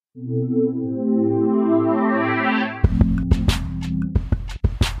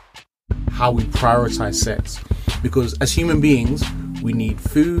How we prioritize sex. Because as human beings, we need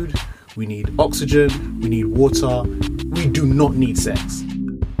food, we need oxygen, we need water. We do not need sex.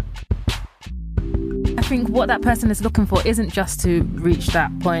 I think what that person is looking for isn't just to reach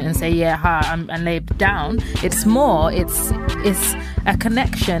that point and say, yeah, hi, and lay it down. It's more, it's a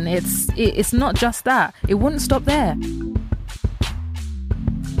connection. It's not just that. It wouldn't stop there.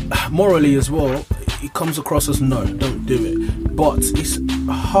 Morally as well, it comes across as no, don't do it. But it's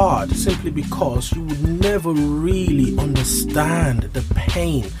hard simply because you would never really understand the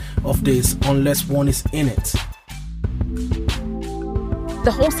pain of this unless one is in it.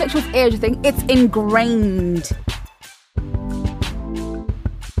 The whole sexual urge thing, it's ingrained.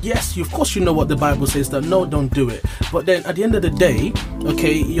 Yes, of course you know what the Bible says, that no, don't do it. But then at the end of the day,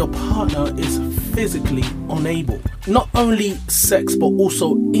 okay, your partner is physically unable. Not only sex, but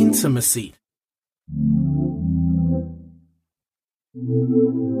also intimacy.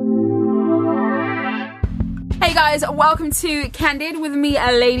 Hey guys, welcome to Candid with me,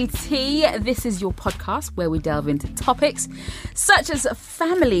 Lady T. This is your podcast where we delve into topics such as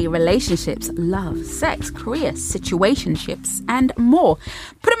family, relationships, love, sex, career, situationships, and more.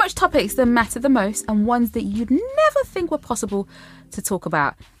 Pretty much topics that matter the most and ones that you'd never think were possible to talk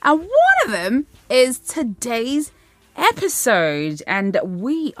about. And one of them is today's episode, and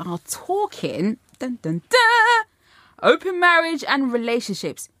we are talking open marriage and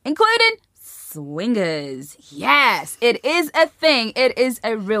relationships, including swingers. Yes, it is a thing. It is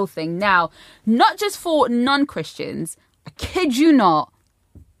a real thing. Now, not just for non-Christians, I kid you not,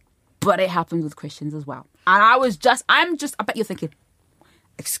 but it happens with Christians as well. And I bet you're thinking,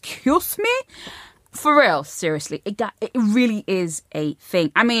 excuse me? For real, seriously, it really is a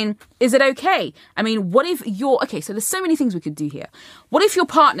thing. I mean, is it okay? I mean, what if so there's so many things we could do here. What if your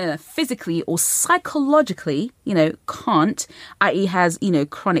partner physically or psychologically, can't, i.e. has,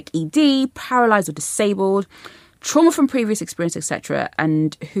 chronic ED, paralyzed or disabled, trauma from previous experience, etc.,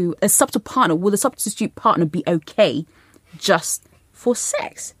 and will a substitute partner be okay just for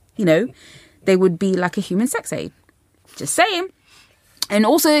sex? They would be like a human sex aid. Just saying. And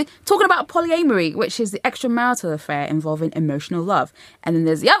also talking about polyamory, which is the extramarital affair involving emotional love. And then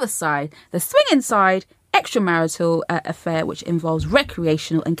there's the other side, the swinging side, extramarital affair, which involves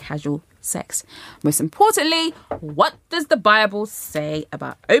recreational and casual sex. Most importantly, what does the Bible say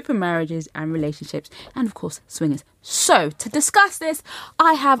about open marriages and relationships? And of course, swingers. So to discuss this,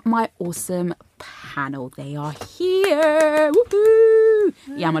 I have my awesome panel. They are here. Woohoo!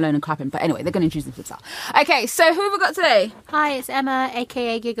 Yeah, I'm alone and clapping. But anyway, they're going to introduce themselves. Okay, so who have we got today? Hi, it's Emma,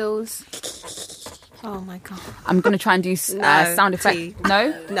 aka Giggles. Oh my god. I'm going to try and do sound effects.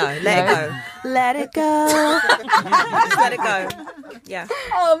 No? No, let it go. Let it go. Just let it go. Yeah.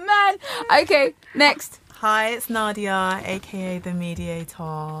 Oh man. Okay, next. Hi, it's Nadia, aka The Mediator.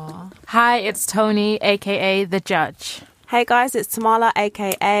 Hi, it's Tony, aka The Judge. Hey guys, it's Tamala,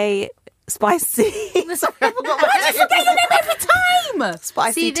 aka Spicy. I forget your name every time.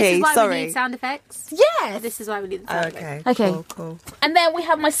 Spicy See, tea, this is why sorry. we need sound effects. Yeah. This is why we need the sound effects. Okay. Cool. And then we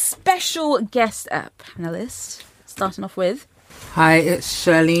have my special guest panelist, starting off with... Hi, it's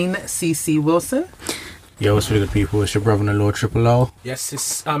Charlene CC Wilson. Yo, what's really good, people? It's your brother-in-law, Triple O. Yes,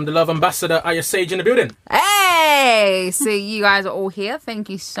 it's the love ambassador, Aya Sage in the building. Hey! So you guys are all here. Thank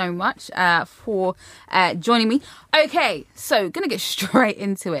you so much for joining me. Okay, so gonna get straight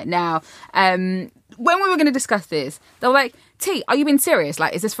into it now. When we were going to discuss this, they were like, T, are you being serious?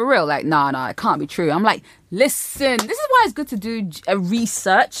 Like, is this for real? Like, nah, it can't be true. I'm like, listen, this is why it's good to do a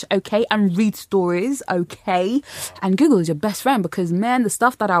research, okay, and read stories, okay? And Google is your best friend because, man, the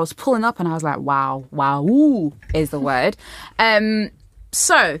stuff that I was pulling up and I was like, wow, ooh, is the word.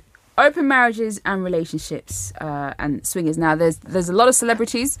 So, open marriages and relationships and swingers. Now, there's a lot of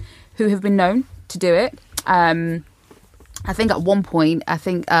celebrities who have been known to do it. I think at one point,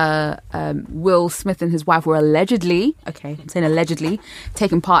 Will Smith and his wife were allegedly, okay, I'm saying allegedly,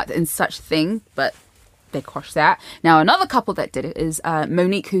 taking part in such thing, but they quashed that. Now, another couple that did it is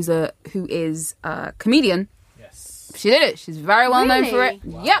Monique, who is a comedian. Yes. She did it. She's very well known for it.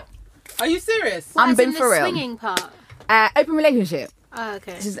 Really? Wow. Yep. Are you serious? I'm being the for real. swinging part. Open relationship. Oh,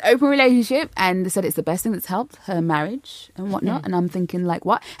 okay. She's an open relationship, and they said it's the best thing that's helped her marriage and whatnot. And I'm thinking, like,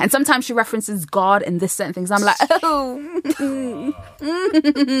 what? And sometimes she references God and this certain things. I'm like, oh.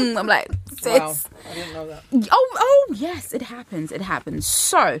 I'm like, sis. Wow, I didn't know that. Oh, yes, it happens. It happens.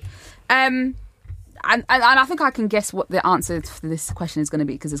 So, and I think I can guess what the answer to this question is going to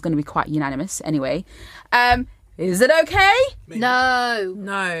be because it's going to be quite unanimous anyway. Is it okay? No.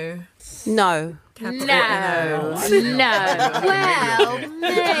 No. No. No. Well,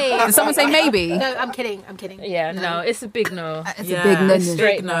 maybe. Did someone say maybe? No, I'm kidding. I'm kidding. Yeah, no, it's a big no. It's a big no.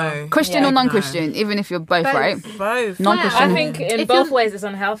 Straight no. Christian Yeah. or non-Christian, even if you're both, right? Both. Non-Christian. I think in If both you're- ways it's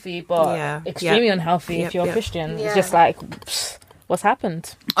unhealthy, but Yeah. extremely unhealthy Yep, if you're yep. Christian. Yeah. It's just like, pfft, what's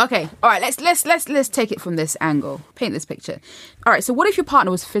happened? Okay, all right. Let's take it from this angle. Paint this picture. All right. So, what if your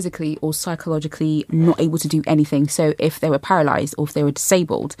partner was physically or psychologically not able to do anything? So, if they were paralyzed, or if they were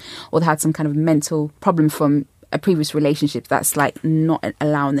disabled, or they had some kind of mental problem from a previous relationship that's like not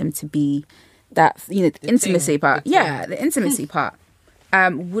allowing them to be that, you know, the intimacy part. Yeah, the intimacy part.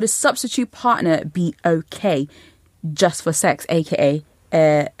 Would a substitute partner be okay just for sex, aka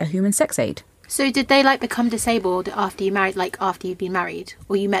a human sex aid? So did they like become disabled after you married, like after you've been married,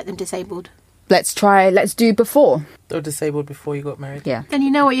 or you met them disabled? Let's do before. They were disabled before you got married. Yeah, Then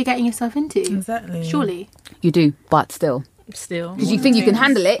you know what you're getting yourself into. Exactly. Surely. you do, but still. Still. Because you think you can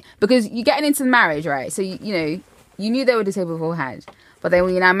handle it, because you're getting into marriage, right? So, you know, you knew they were disabled beforehand. But then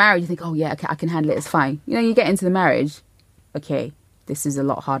when you're now married, you think, oh, yeah, okay, I can handle it, it's fine. You know, you get into the marriage, okay, this is a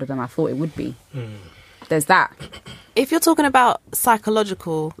lot harder than I thought it would be. There's that. If you're talking about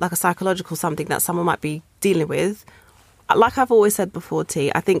psychological, like a psychological something that someone might be dealing with, like I've always said before,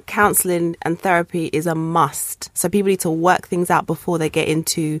 T, I think counselling and therapy is a must. So people need to work things out before they get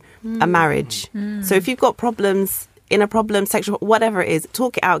into a marriage. So if you've got problems, inner problems, sexual, whatever it is,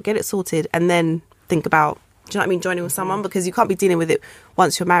 talk it out, get it sorted, and then think about, do you know what I mean, joining with someone, because you can't be dealing with it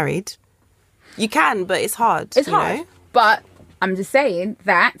once you're married. You can, but it's hard. It's you hard. know? But I'm just saying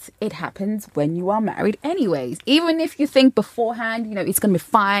that it happens when you are married anyways. Even if you think beforehand, you know, it's going to be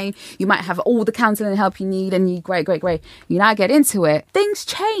fine. You might have all the counselling and help you need and you great. You now get into it. Things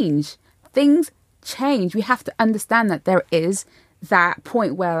change. We have to understand that there is that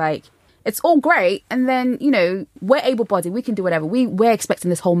point where, like, it's all great, and then, you know, we're able-bodied, we can do whatever. We're expecting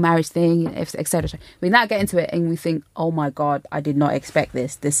this whole marriage thing, etc. We now get into it and we think, oh my God, I did not expect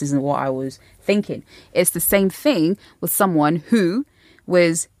this. This isn't what I was thinking. It's the same thing with someone who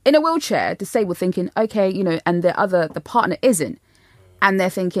was in a wheelchair, disabled, thinking, okay, you know, and the partner isn't. And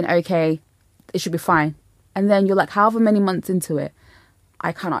they're thinking, okay, it should be fine. And then you're like, however many months into it,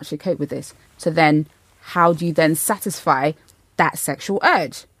 I can't actually cope with this. So then how do you then satisfy that sexual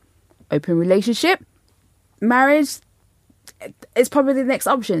urge? Open relationship, marriage is probably the next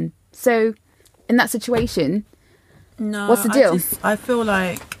option. So in that situation, No, what's the deal? I feel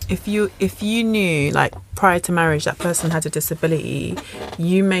like if you knew, like, prior to marriage that person had a disability,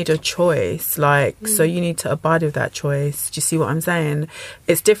 you made a choice, like, so you need to abide with that choice. Do you see what I'm saying?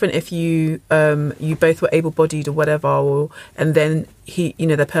 It's different if you you both were able-bodied or whatever, and then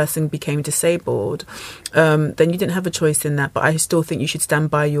the person became disabled, then you didn't have a choice in that. But I still think you should stand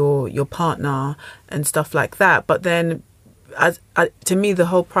by your partner and stuff like that. But then, to me, the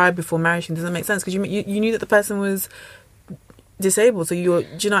whole prior before marriage thing doesn't make sense, because you knew that the person was disabled, so do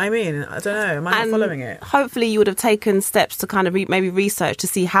you know what I mean? I don't know, am I not following it? Hopefully you would have taken steps to kind of maybe research to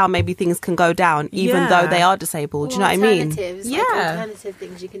see how maybe things can go down even though they are disabled. Do you know what I mean? Alternatives, like alternative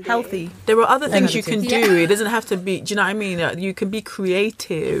things you can do. Healthy. There are other things you can Yeah. do. It doesn't have to be, do you know what I mean? You can be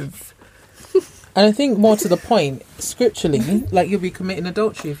creative. And I think more to the point, scripturally, like, you'll be committing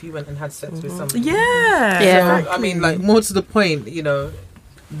adultery if you went and had sex with somebody. Yeah. So, I mean, like, more to the point, you know,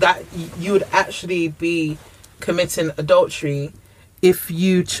 that you would actually be committing adultery if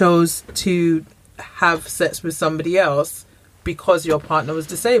you chose to have sex with somebody else because your partner was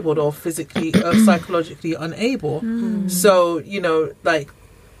disabled or physically or psychologically unable. So, you know, like,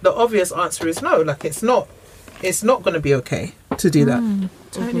 the obvious answer is no. Like, it's not going to be okay to do that.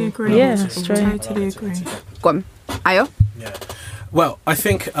 Totally agree. Yeah, straight. Totally agree. Go on. Ayo? Yeah. Well, I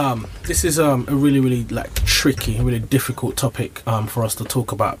think this is a really, really, like, tricky, really difficult topic for us to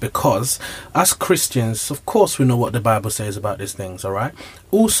talk about, because as Christians, of course, we know what the Bible says about these things, all right?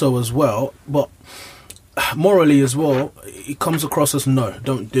 Also, as well, but morally as well, it comes across as no,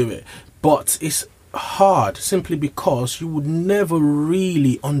 don't do it. But it's hard simply because you would never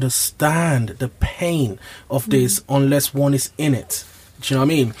really understand the pain of this unless one is in it. Do you know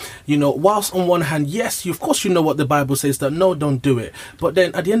what I mean? You know, whilst on one hand, yes, of course you know what the Bible says, that no, don't do it. But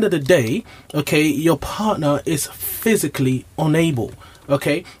then at the end of the day, okay, your partner is physically unable,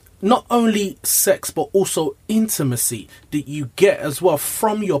 okay? Not only sex, but also intimacy that you get as well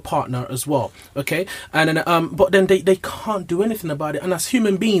from your partner as well, okay? And then, but then they can't do anything about it. And as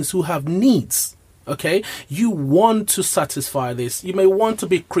human beings who have needs, okay, you want to satisfy this. You may want to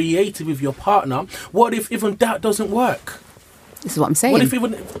be creative with your partner. What if even that doesn't work? This is what I'm saying. What if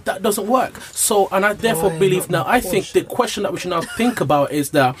even that doesn't work? So, and I therefore believe now, I think the question that we should now think about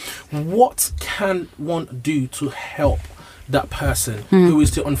is that what can one do to help that person who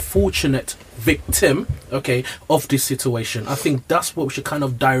is the unfortunate victim, okay, of this situation. I think that's what we should kind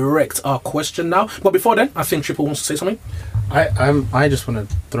of direct our question now. But before then, I think Triple wants to say something. I just want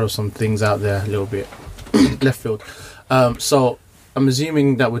to throw some things out there a little bit left field. So I'm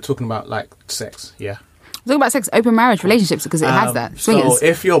assuming that we're talking about like sex, yeah. Talk about sex, open marriage, relationships, because it has that. Swingers. So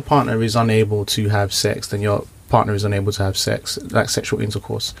if your partner is unable to have sex, then your partner is unable to have sex, like sexual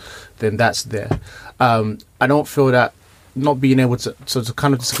intercourse, then that's there. I don't feel that not being able to, so to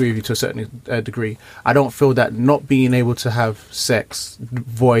kind of disagree with you to a certain degree, I don't feel that not being able to have sex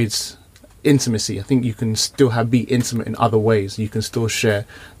voids intimacy. I think you can still be intimate in other ways. You can still share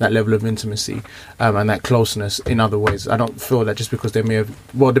that level of intimacy and that closeness in other ways. I don't feel that just because they may have,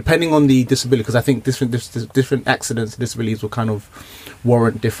 well, depending on the disability, because I think different accidents, disabilities will kind of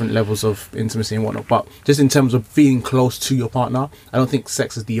warrant different levels of intimacy and whatnot. But just in terms of being close to your partner, I don't think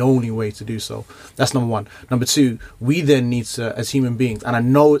sex is the only way to do so. That's number one. Number two, we then need to, as human beings, and I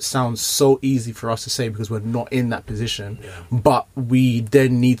know it sounds so easy for us to say because we're not in that position, but we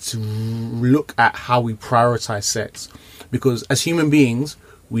then need to look at how we prioritize sex, because as human beings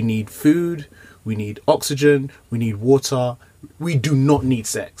we need food, we need oxygen, we need water. We do not need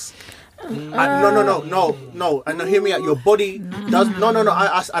sex. No, and hear me out. Your body does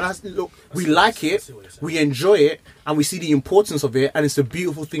look, we like it, we enjoy it, and we see the importance of it, and it's a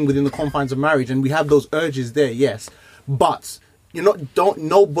beautiful thing within the confines of marriage, and we have those urges there, yes, but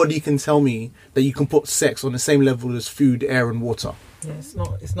nobody can tell me that you can put sex on the same level as food, air and water. Yeah, it's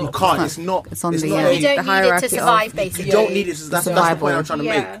not. You can't. It's not. It's on it's the, not You don't need it to survive, basically. You don't need it. That's the point I'm trying to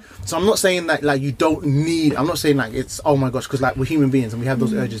make. So I'm not saying that like you don't need. I'm not saying like it's oh my gosh, because like we're human beings and we have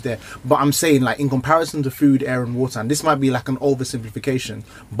those urges there. But I'm saying like in comparison to food, air, and water, and this might be like an oversimplification.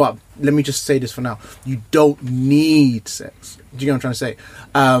 But let me just say this for now: you don't need sex. Do you get what I'm trying to say?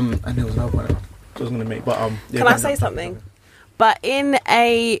 And there was another point I was going to make. But yeah, can I say something? But in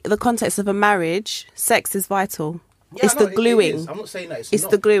the context of a marriage, sex is vital. Yeah, it's the gluing. It is. I'm not saying that it's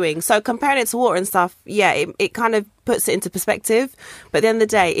not. The gluing. So comparing it to water and stuff, yeah, it kind of puts it into perspective. But at the end of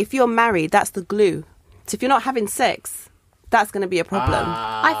the day, if you're married, that's the glue. So if you're not having sex, that's going to be a problem.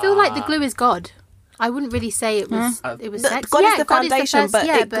 I feel like the glue is God. I wouldn't really say it was sex. God is the foundation, first, but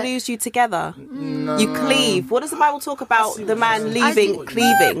it glues you together. No. You cleave. What does the Bible talk about? The man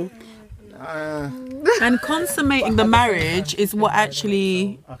cleaving. And consummating the marriage is what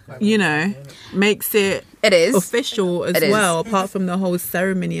actually, makes it official as well, apart from the whole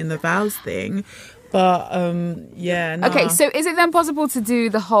ceremony and the vows thing. But, no. Okay, so is it then possible to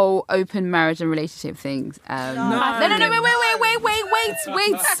do the whole open marriage and relationship things? No, wait.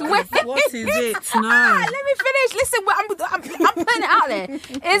 What is it? No. Let me finish. Listen, I'm putting it out there.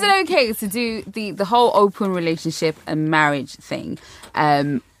 Is it okay to do the whole open relationship and marriage thing?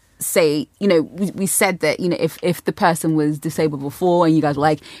 Say, we said that, if the person was disabled before and you guys were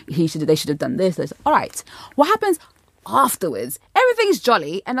like, they should have done this. All right. What happens afterwards? Everything's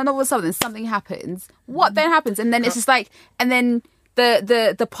jolly, and then all of a sudden something happens. What then happens? And then it's just like, and then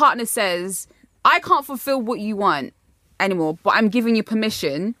the partner says, I can't fulfill what you want anymore, but I'm giving you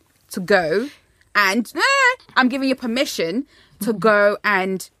permission to go and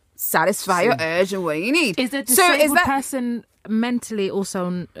satisfy your urge and what you need. Is the disabled person mentally also?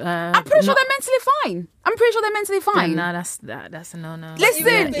 I'm pretty sure they're mentally fine. No, that's a no.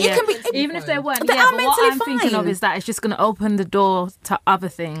 Listen, you can be even if they weren't. They Yeah, are but what I'm mentally thinking fine. of is that it's just going to open the door to other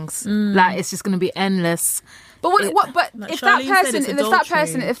things. Like it's just going to be endless. But But Like if Charlene that said, it's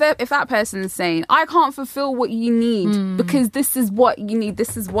person, if that person is saying, I can't fulfill what you need because this is what you need,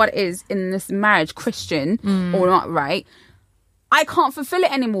 this is what it is in this marriage, Christian or not, right? I can't fulfill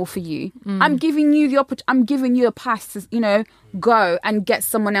it anymore for you. I'm giving you the opportunity. I'm giving you a pass to, go and get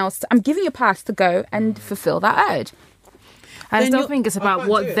someone else. I'm giving you a pass to go and fulfill that urge. I Then don't you're- think it's about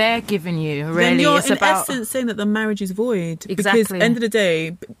what they're giving you. Then Really, you're it's in about essence saying that the marriage is void. Because Exactly. end of the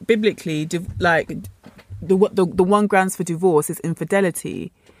day, biblically, the one grounds for divorce is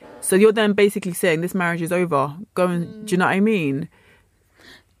infidelity. So you're then basically saying this marriage is over. Do you know what I mean?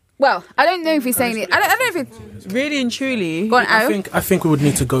 Well, I don't know if he's saying it. I don't know if it's Really and truly. Go on, I Aaron. think we would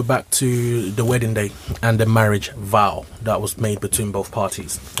need to go back to the wedding day and the marriage vow that was made between both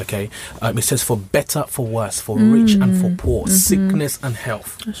parties. Okay, it says for better, for worse, for rich and for poor, sickness and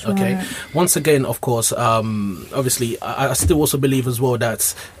health. Okay, once again, of course, obviously, I still also believe as well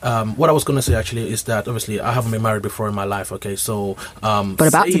that what I was going to say actually is that obviously I haven't been married before in my life. Okay, so But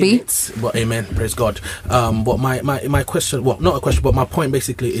about to be. Well, amen, praise God. But my question, well, not a question, but my point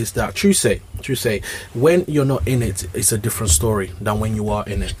basically is that true say, when you're not in it, it's a different story than when you are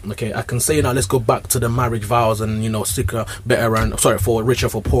in it. Okay, I can say now, let's go back to the marriage vows and sicker, better, and for richer,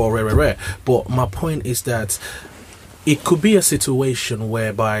 for poor, rare. But my point is that it could be a situation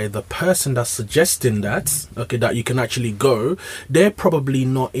whereby the person that's suggesting that, okay, that you can actually go, they're probably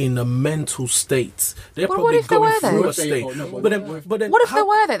not in a mental state. They're Well, probably what if they going were through though? a state. But then, What if how- there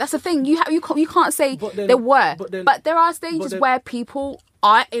were though? That's the thing. You can't say But then- there were, but then- but there are stages but then- where people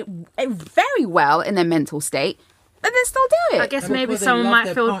are very well in their mental state, and then still do it. I guess But maybe they someone love might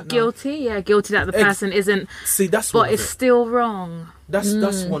their feel partner. guilty. Guilty that the person isn't, See, that's one but of it's it. still wrong. That's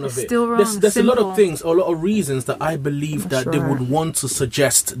one of it's it. still wrong, There's a lot simple. of things, a lot of reasons that I believe That's that they right. would want to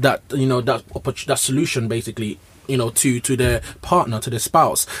suggest that that solution basically, to their partner, to their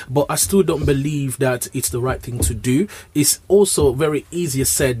spouse. But I still don't believe that it's the right thing to do. It's also very easier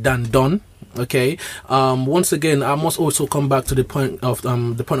said than done. Okay. Once again, I must also come back to the point of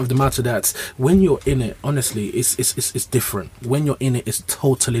the matter that when you're in it, honestly, it's different. When you're in it, it's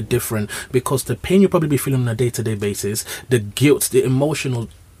totally different, because the pain you probably be feeling on a day-to-day basis, the guilt, the emotional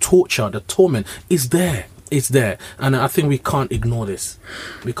torture, the torment is there. It's there, and I think we can't ignore this.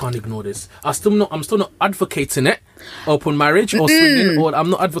 We can't ignore this. I'm still not advocating it, open marriage or swinging, or I'm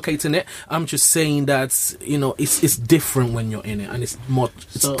not advocating it. I'm just saying that it's different when you're in it, and it's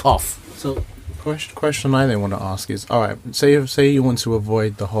tough. So, question I then want to ask is: all right, say you want to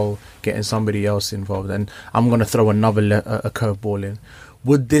avoid the whole getting somebody else involved, and I'm going to throw another a curveball in.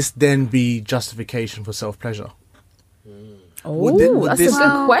 Would this then be justification for self-pleasure? Oh, that's a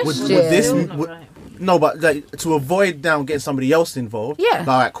good question. No, but to avoid now getting somebody else involved. Yeah.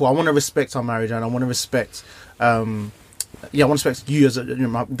 All right, cool. I want to respect our marriage, and I want to respect. I want to respect you as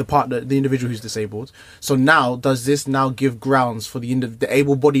the partner, the individual who's disabled. So now, does this now give grounds for the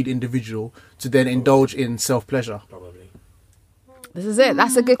able-bodied individual to then indulge in self-pleasure? Probably. This is it.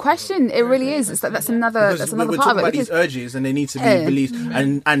 That's a good question. It really is. That's another Because part we're of talking it. about Because these urges, and they need to be released.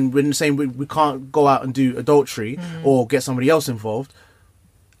 And we're saying we can't go out and do adultery or get somebody else involved.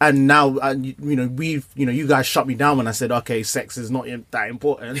 And now, you guys shut me down when I said, okay, sex is not that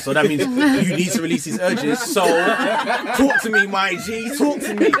important. So that means you need to release these urges. So talk to me, my G. Talk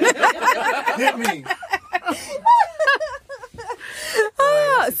to me. Hit me.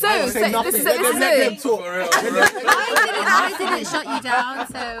 this is Let them it. talk. I didn't shut you down,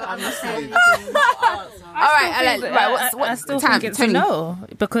 so I'm not saying anything. All right, I still Tam, think it's Tony. a no,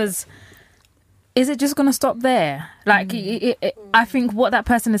 because is it just going to stop there? Like, I think what that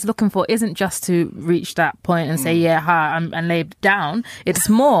person is looking for isn't just to reach that point and say, yeah, hi, and lay down. It's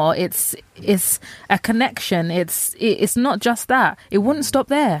more, it's a connection. It's not just that. It wouldn't stop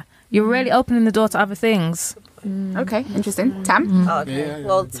there. You're really opening the door to other things. Okay, interesting. Tam? Okay.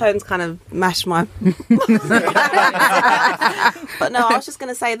 Well, Tone's kind of mashed my. But no, I was just going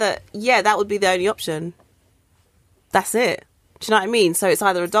to say that, that would be the only option. That's it. Do you know what I mean? So it's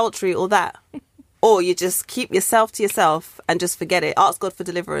either adultery or that. Or you just keep yourself to yourself and just forget it. Ask God for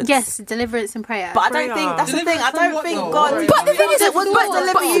deliverance. Yes, deliverance and prayer. But I don't think that's the thing. I don't think God. But the thing is, it would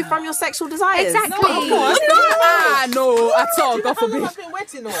deliver you from your sexual desires. Exactly. No, at all. God forbid.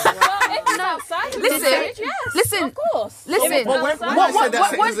 Listen. Of course. Listen. When I said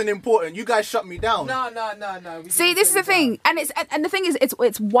that sex isn't important, you guys shut me down. No. See, this is the thing, and the thing is,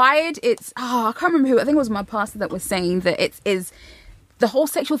 it's wired. I can't remember who. I think it was my pastor that was saying that it is. The whole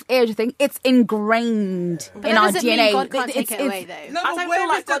sexual urge thing, it's ingrained But in that our doesn't DNA. mean God can't take it away, though. I don't feel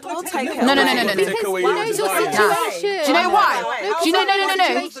like God will take it. No. Because your situation. Do you know why? Do you know?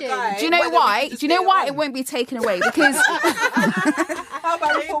 No. Situation. Do you know why? Do you know why it won't be taken away? Because How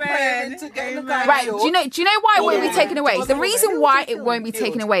about people praying to get in the right. Do you know why it won't be taken away? The reason why it won't be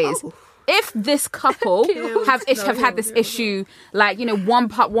taken away is if this couple have had this issue, like one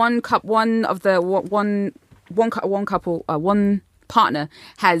partner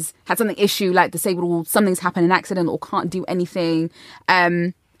has had something issue like disabled or something's happened, an accident, or can't do anything,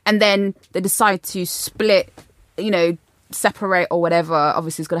 and then they decide to split, separate or whatever.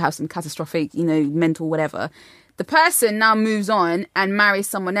 Obviously it's going to have some catastrophic, mental whatever. The person now moves on and marries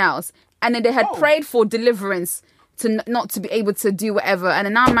someone else, and then they had prayed for deliverance to not to be able to do whatever, and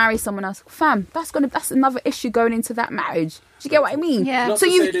then now marry someone else. Fam, that's another issue going into that marriage. Do you get what I mean? Yeah. Not So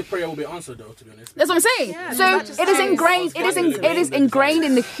to you. say the prayer will be answered, though. To be honest. That's what I'm saying. So it is ingrained. It is ingrained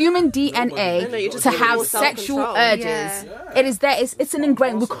in the human DNA to have sexual urges. Yeah. It is there. It's an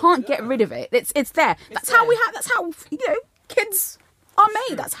ingrained. We can't get rid of it. It's there. That's how we have. That's how kids are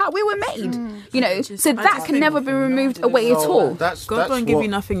made. That's how we were made. So that can never be removed away at all. God won't give you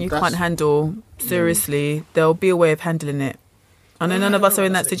nothing you can't handle. Seriously, there'll be a way of handling it. I know none of us are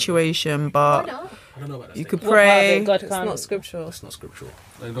in that situation, but I don't know about that. you could pray. It's not scriptural. It's not scriptural.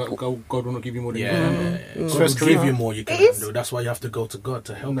 God will not give you more than God will give you more you can handle. That's why you have to go to God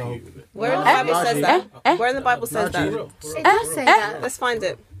to help you with it. Where in the Bible says that? Where in the Bible says that? It does say that. Let's find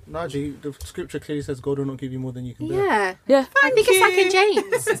it. Naji, the scripture clearly says God will not give you more than you can bear. Yeah. Yeah. I think it's like in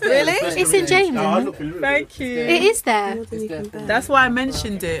James. Really? It's in James. Thank you. It is there. That's why I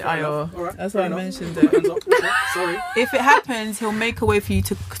mentioned it, Ayo. Alright, That's fair why I enough. mentioned it. Hands up. Sorry. If it happens, he'll make a way for you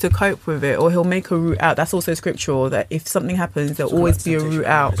to cope with it, or he'll make a route out. That's also scriptural, that if something happens, there'll always be a route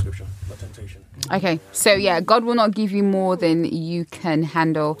out. Okay, so yeah, God will not give you more than you can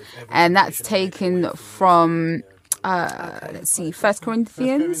handle, and that's taken from let's see, 1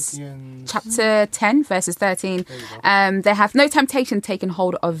 Corinthians chapter 10 verses 13. There hath no temptation taken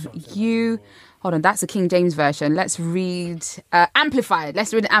hold of you. Hold on, that's the King James version. Let's read Amplified.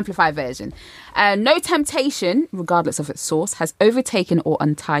 Let's read the Amplified version. No temptation, regardless of its source, has overtaken or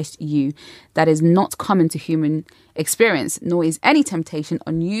enticed you that is not common to human experience, nor is any temptation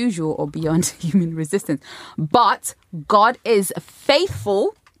unusual or beyond human resistance. But God is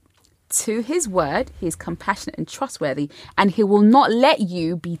faithful to his word. He is compassionate and trustworthy, and he will not let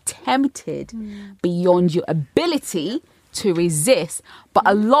you be tempted beyond your ability to resist, but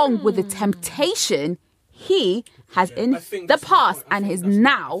along with the temptation, he has in the past and is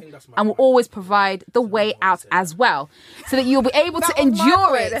now and will always provide the way out as well, so that you'll be able to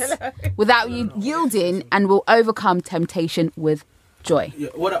endure it without you yielding, and will overcome temptation with joy. Yeah,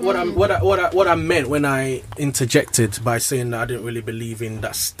 what I meant when I interjected by saying that I didn't really believe in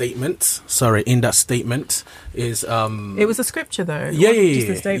that statement. Sorry, in that statement is It was a scripture, though. It yeah, wasn't yeah,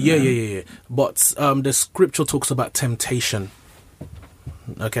 just a yeah, statement. yeah. But the scripture talks about temptation.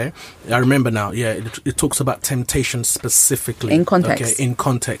 Okay, I remember now. Yeah, it talks about temptation specifically In context. Okay, in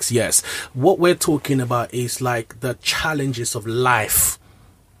context, yes. What we're talking about is like the challenges of life.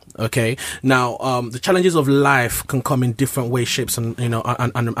 Okay, now the challenges of life can come in different ways, shapes, and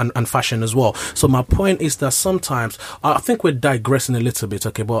and fashion as well. So my point is that sometimes I think we're digressing a little bit.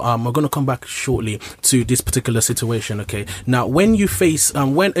 Okay, but we're going to come back shortly to this particular situation. Okay, now when you face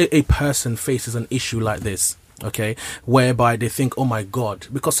when a person faces an issue like this, okay, whereby they think, oh my God,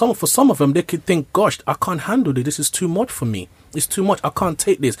 because for some of them they could think, gosh, I can't handle it, this is too much for me, it's too much, I can't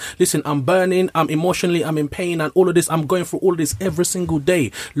take this, listen, I'm burning, I'm emotionally, I'm in pain, and all of this, I'm going through all of this every single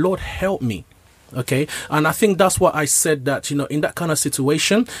day, Lord help me. Okay, and I think that's why I said that, in that kind of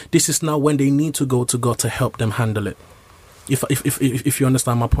situation, this is now when they need to go to God to help them handle it. If you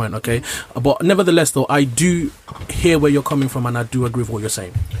understand my point, okay. But nevertheless, though, I do hear where you're coming from, and I do agree with what you're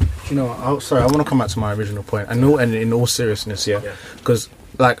saying. I want to come back to my original point. I know, and in all seriousness, because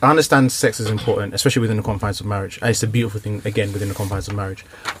like I understand sex is important, especially within the confines of marriage, and it's a beautiful thing again within the confines of marriage.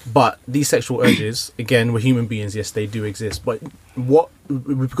 But these sexual urges, again, we're human beings. Yes, they do exist. But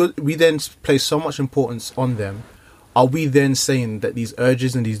because we then place so much importance on them, are we then saying that these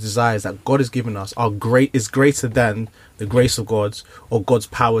urges and these desires that God has given us is greater than the grace of God, or God's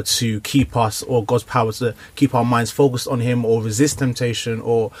power to keep us, or God's power to keep our minds focused on him, or resist temptation,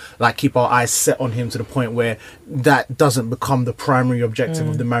 or like keep our eyes set on him to the point where that doesn't become the primary objective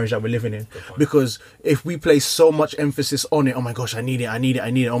of the marriage that we're living in? Because if we place so much emphasis on it, oh my gosh, I need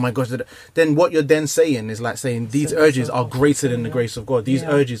it, oh my gosh, then what you're then saying is like saying these urges are greater than the grace of God. These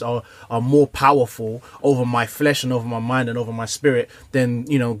urges are more powerful over my flesh and over my mind and over my spirit than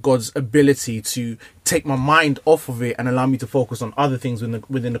God's ability to take my mind off of it and allow me to focus on other things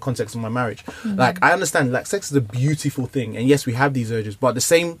within the context of my marriage. Like I understand, like sex is a beautiful thing, and yes, we have these urges, but the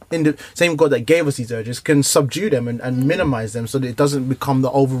same God that gave us these urges can subdue them and minimize them so that it doesn't become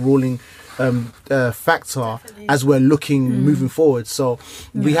the overruling factor as we're moving forward. So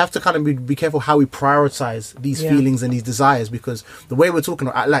we have to kind of be careful how we prioritize these feelings and these desires, because the way we're talking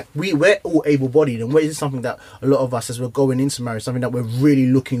about, like we're all able-bodied, and this is something that a lot of us, as we're going into marriage, something that we're really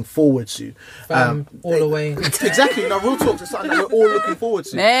looking forward to. All the way. Exactly. Now, real talk, it's something that we're all looking forward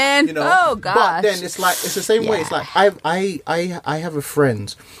to. Man, oh gosh. But then it's the same way. It's like I have a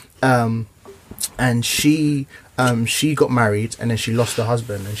friend, and she got married, and then she lost her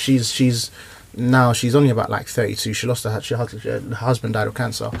husband, and she's only about like 32. She lost her husband died of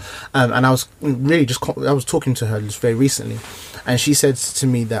cancer, and I was really I was talking to her just very recently, and she said to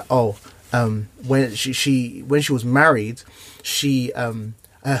me that when she was married, she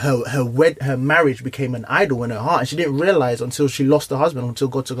her marriage became an idol in her heart, and she didn't realize until she lost her husband, until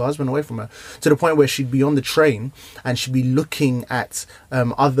God took her husband away from her, to the point where she'd be on the train and she'd be looking at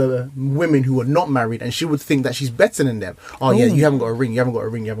other women who were not married, and she would think that she's better than them. Yeah, you haven't got a ring, I've got a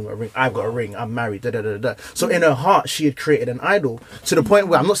ring, I'm married, So in her heart she had created an idol, to the point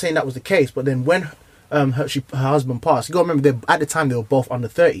where, I'm not saying that was the case, but then when her husband passed, you got to remember, at the time they were both under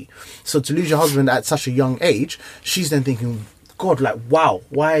 30, so to lose your husband at such a young age, she's then thinking, God, like, wow,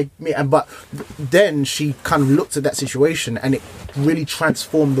 why me? And but then she kind of looked at that situation, and it really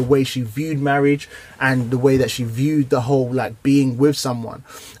transformed the way she viewed marriage and the way that she viewed the whole, like, being with someone.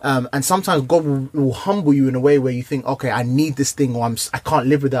 And sometimes God will humble you in a way where you think, okay, I need this thing, or I can't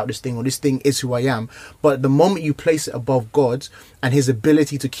live without this thing, or this thing is who I am. But the moment you place it above God and his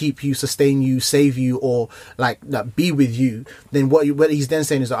ability to keep you, sustain you, save you, or like be with you, then what he's then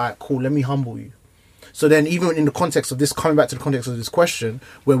saying is, all right, cool, let me humble you. So then, even in the context of this, coming back to the context of this question,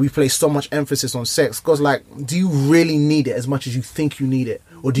 where we place so much emphasis on sex, God's like, do you really need it as much as you think you need it?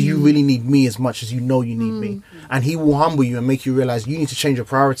 Or do you really need me as much as you know you need me? And he will humble you and make you realize you need to change your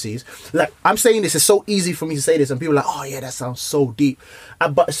priorities. Like, I'm saying this, it's so easy for me to say this, and people are like, oh yeah, that sounds so deep.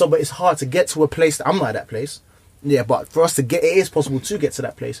 But it's hard to get to a place that I'm not at that place. Yeah, but for us to get, it is possible to get to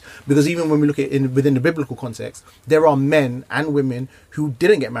that place, because even when we look at it within the biblical context, there are men and women who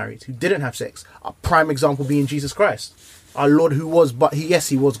didn't get married, who didn't have sex. A prime example being Jesus Christ, our Lord, who was,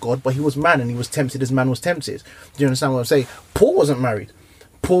 he was God, but he was man, and he was tempted as man was tempted. Do you understand what I'm saying? Paul wasn't married.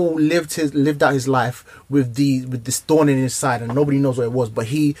 Paul lived out his life with this thorn in his side, and nobody knows what it was. But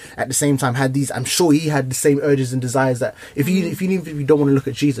he, at the same time, had these. I'm sure he had the same urges and desires that if you don't want to look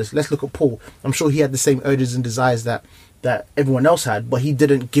at Jesus, let's look at Paul. I'm sure he had the same urges and desires that everyone else had, but he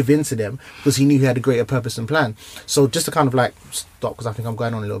didn't give in to them because he knew he had a greater purpose and plan. So just to kind of like stop, because I think I'm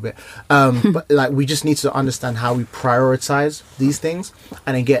going on a little bit, but like we just need to understand how we prioritize these things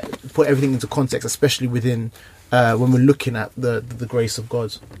and then put everything into context, especially within. When we're looking at the grace of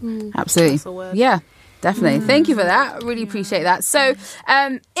God. Absolutely. Yeah, definitely. Thank you for that. Really appreciate that. So,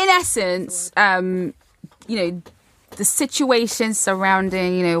 in essence, the situation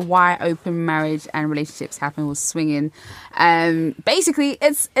surrounding, why open marriage and relationships happen with swinging, basically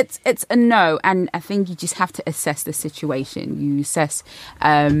it's a no. And I think you just have to assess the situation. You assess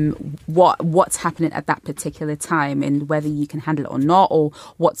what's happening at that particular time and whether you can handle it or not, or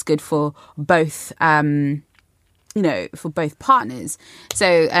what's good for both for both partners.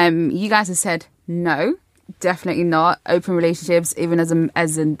 So you guys have said no, definitely not. Open relationships, even as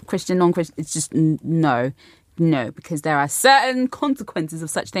a Christian, non-Christian, it's just no, because there are certain consequences of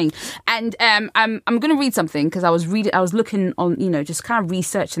such things. And I'm going to read something, because I was looking on, just kind of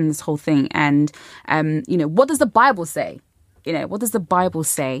researching this whole thing, and what does the Bible say? What does the Bible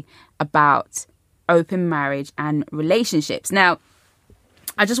say about open marriage and relationships? Now,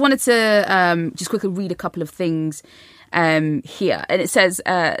 I just wanted to just quickly read a couple of things here. And it says,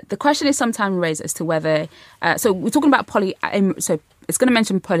 the question is sometimes raised as to whether... so we're talking about polyamory. So it's going to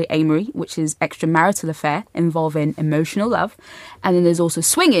mention polyamory, which is extramarital affair involving emotional love. And then there's also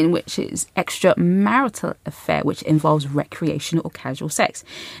swinging, which is extramarital affair, which involves recreational or casual sex.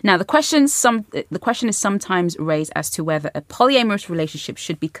 Now, the question is sometimes raised as to whether a polyamorous relationship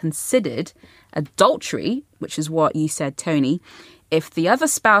should be considered adultery, which is what you said, Tony, if the other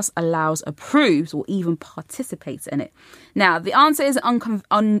spouse allows, approves, or even participates in it. Now, the answer is unequivocal.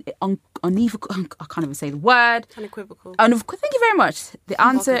 I can't even say the word. Unequivocal. Thank you very much. The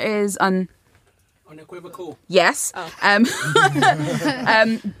answer is unequivocal. Yes. Oh.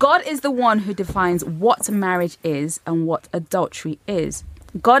 God is the one who defines what marriage is and what adultery is.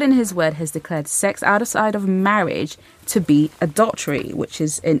 God in his word has declared sex outside of marriage to be adultery, which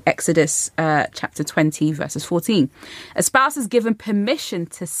is in Exodus chapter 20, verses 14. A spouse is given permission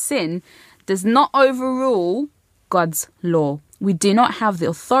to sin does not overrule God's law. We do not have the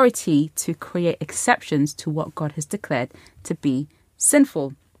authority to create exceptions to what God has declared to be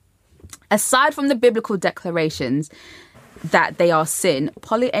sinful. Aside from the biblical declarations that they are sin,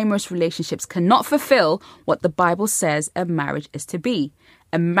 polyamorous relationships cannot fulfill what the Bible says a marriage is to be.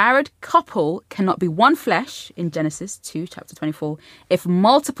 A married couple cannot be one flesh in Genesis 2, chapter 24, if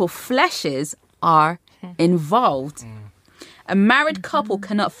multiple fleshes are involved. A married couple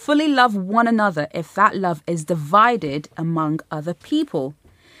cannot fully love one another if that love is divided among other people.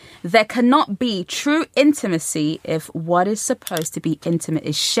 There cannot be true intimacy if what is supposed to be intimate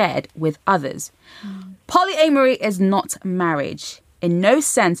is shared with others. Polyamory is not marriage. In no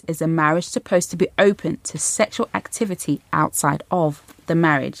sense is a marriage supposed to be open to sexual activity outside of the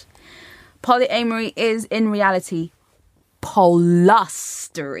marriage. Polyamory is, in reality,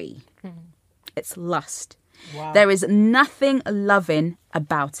 polustery. It's lust. Wow. There is nothing loving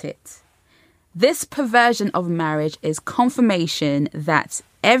about it. This perversion of marriage is confirmation that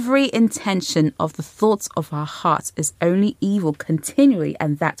every intention of the thoughts of our hearts is only evil continually,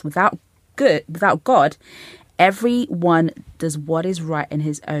 and that without God, everyone does what is right in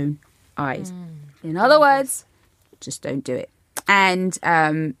his own eyes. In other words, just don't do it. And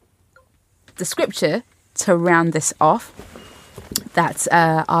the scripture to round this off that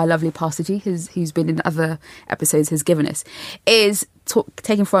our lovely Pastor G, who's been in other episodes, has given us, is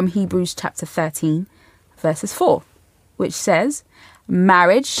taken from Hebrews chapter 13, verses 4, which says,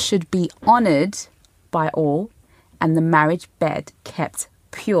 marriage should be honoured by all, and the marriage bed kept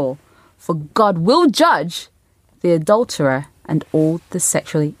pure, for God will judge the adulterer and all the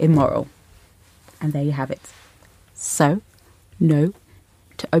sexually immoral. And there you have it. So, no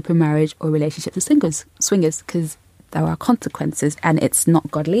to open marriage or relationship with swingers, because there are consequences, and it's not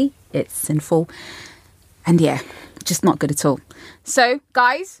godly, it's sinful, and just not good at all. So,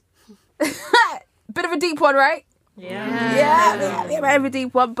 guys, bit of a deep one, right? Yeah, very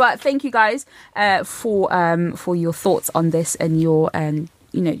deep one. But thank you guys for your thoughts on this and your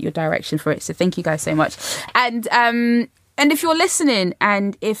your direction for it. So thank you guys so much. And if you're listening,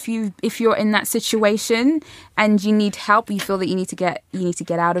 and if you're in that situation and you need help, you feel that you need to get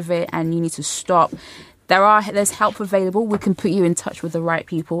out of it and you need to stop, there's help available. We can put you in touch with the right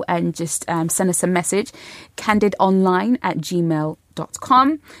people, and just send us a message,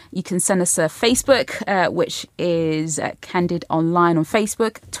 candidonline@gmail.com. You can send us a Facebook, which is Candid Online on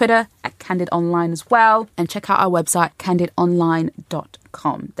Facebook, Twitter @Candid Online as well, and check out our website,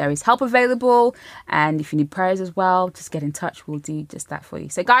 candidonline.com. There is help available, and if you need prayers as well, just get in touch. We'll do just that for you.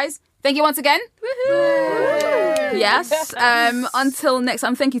 So guys, thank you once again. Woohoo! Yes. Until next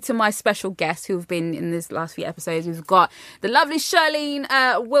time, thank you to my special guests who've been in these last few episodes. We've got the lovely Charlene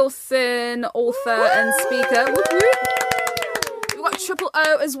Wilson, author and speaker. Woo-hoo. We've got Triple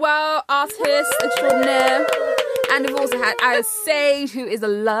O as well, artist extraordinaire. And we've also had Iris Sage, who is a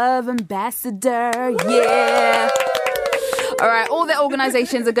love ambassador. Yeah. All right, all their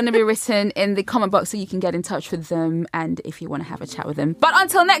organisations are going to be written in the comment box so you can get in touch with them and if you want to have a chat with them. But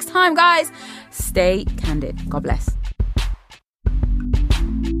until next time, guys, stay candid. God bless.